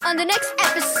on the next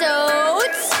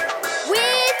episodes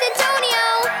with Antonio.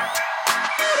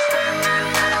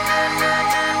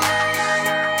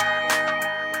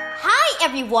 Hi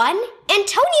everyone,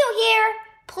 Antonio here.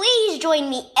 Please join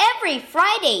me every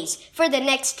Fridays for the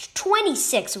next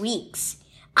 26 weeks.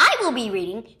 I will be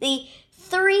reading the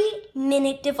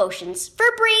 3-minute devotions for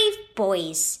brave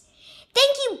boys.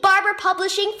 Thank you, Barbour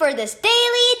Publishing, for this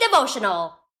daily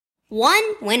devotional.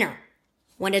 One winner.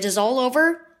 When it is all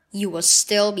over, you will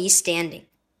still be standing.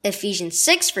 Ephesians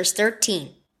 6 verse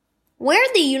 13. Wear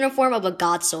the uniform of a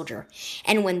God soldier,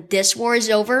 and when this war is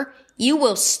over, you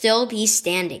will still be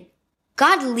standing.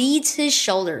 God leads his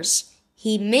shoulders.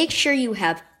 He makes sure you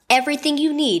have everything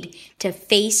you need to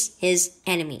face his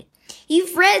enemy.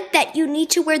 You've read that you need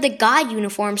to wear the God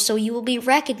uniform so you will be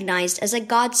recognized as a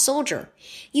God soldier.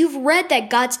 You've read that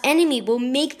God's enemy will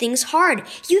make things hard.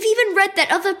 You've even read that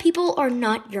other people are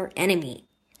not your enemy.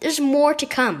 There's more to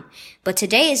come, but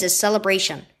today is a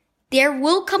celebration. There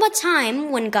will come a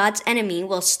time when God's enemy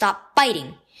will stop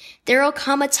fighting. There will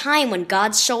come a time when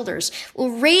God's shoulders will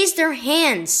raise their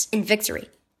hands in victory.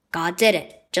 God did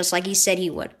it, just like he said he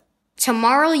would.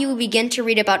 Tomorrow you will begin to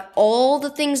read about all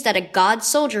the things that a God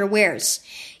soldier wears.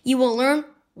 You will learn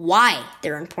why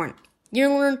they're important.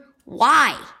 You'll learn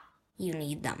why you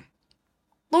need them.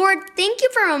 Lord, thank you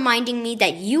for reminding me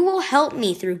that you will help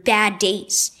me through bad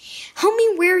days. Help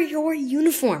me wear your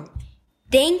uniform.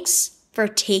 Thanks for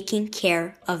taking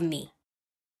care of me.